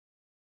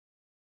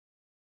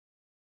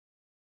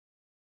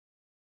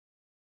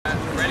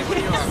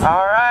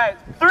All right,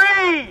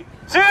 3,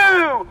 2,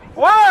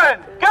 1,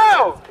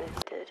 go!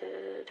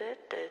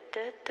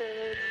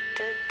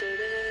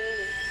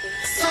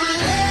 Some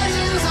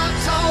legends are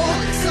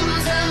told, some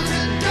turn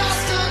to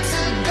dust or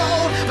to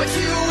gold, but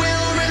you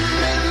will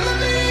remember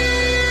me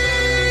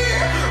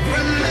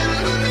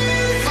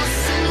for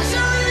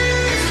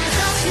centuries.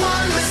 Just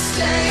one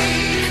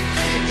mistake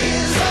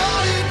is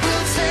all it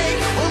will take.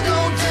 We'll go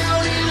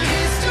down in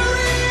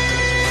history.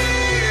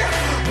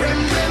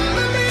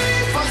 Remember me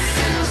for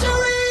centuries.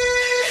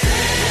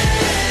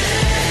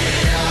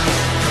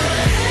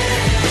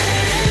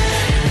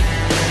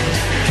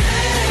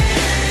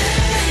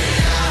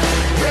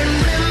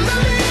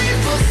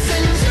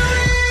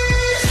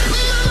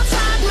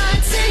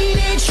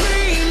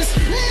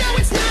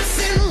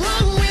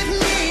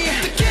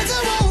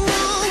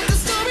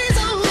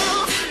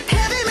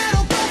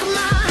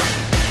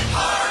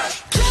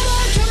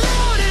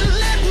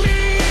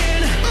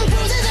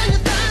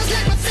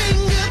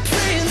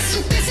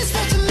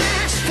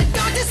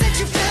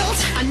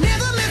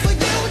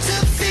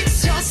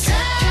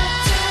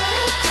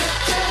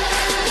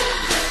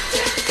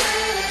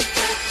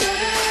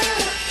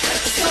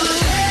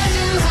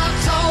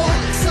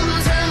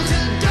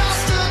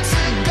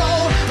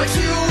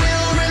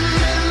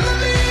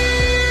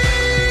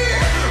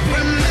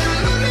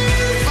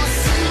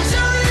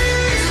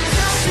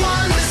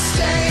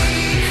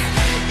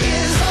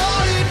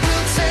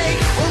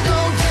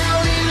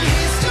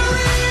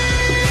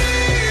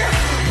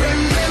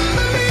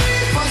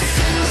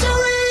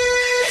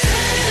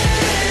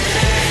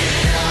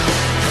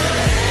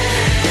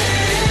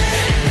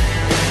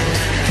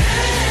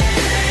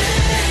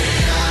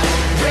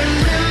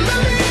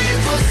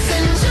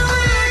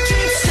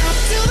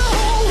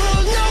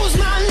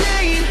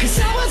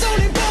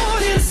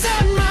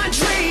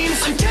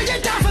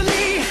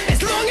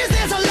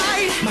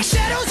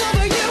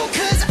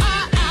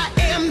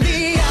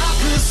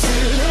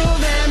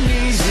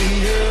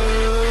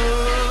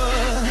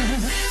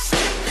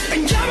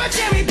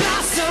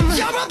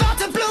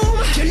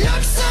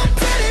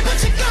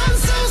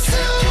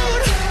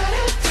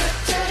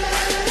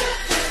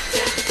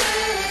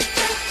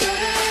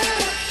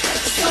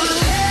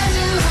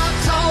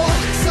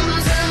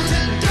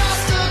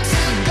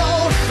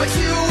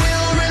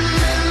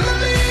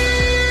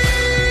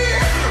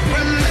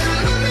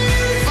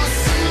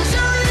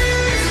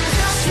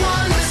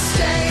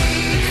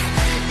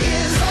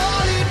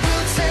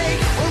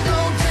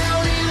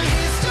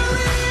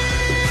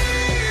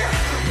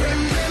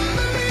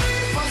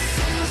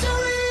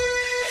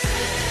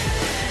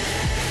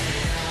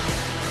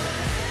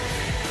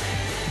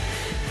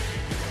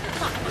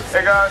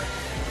 Hey guys.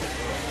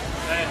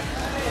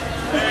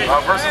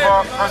 First of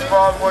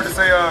all, I wanted to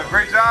say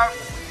great job.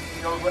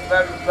 You know,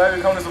 glad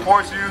to come to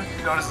support you.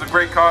 You know, this is a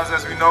great cause,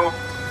 as we know.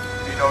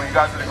 You know, you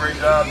guys did a great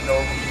job. You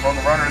know, from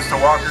the runners to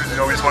walkers. You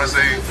know, we just want to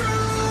say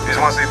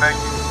thank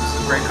you. This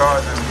is a great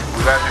cause, and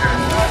we're glad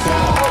you're here.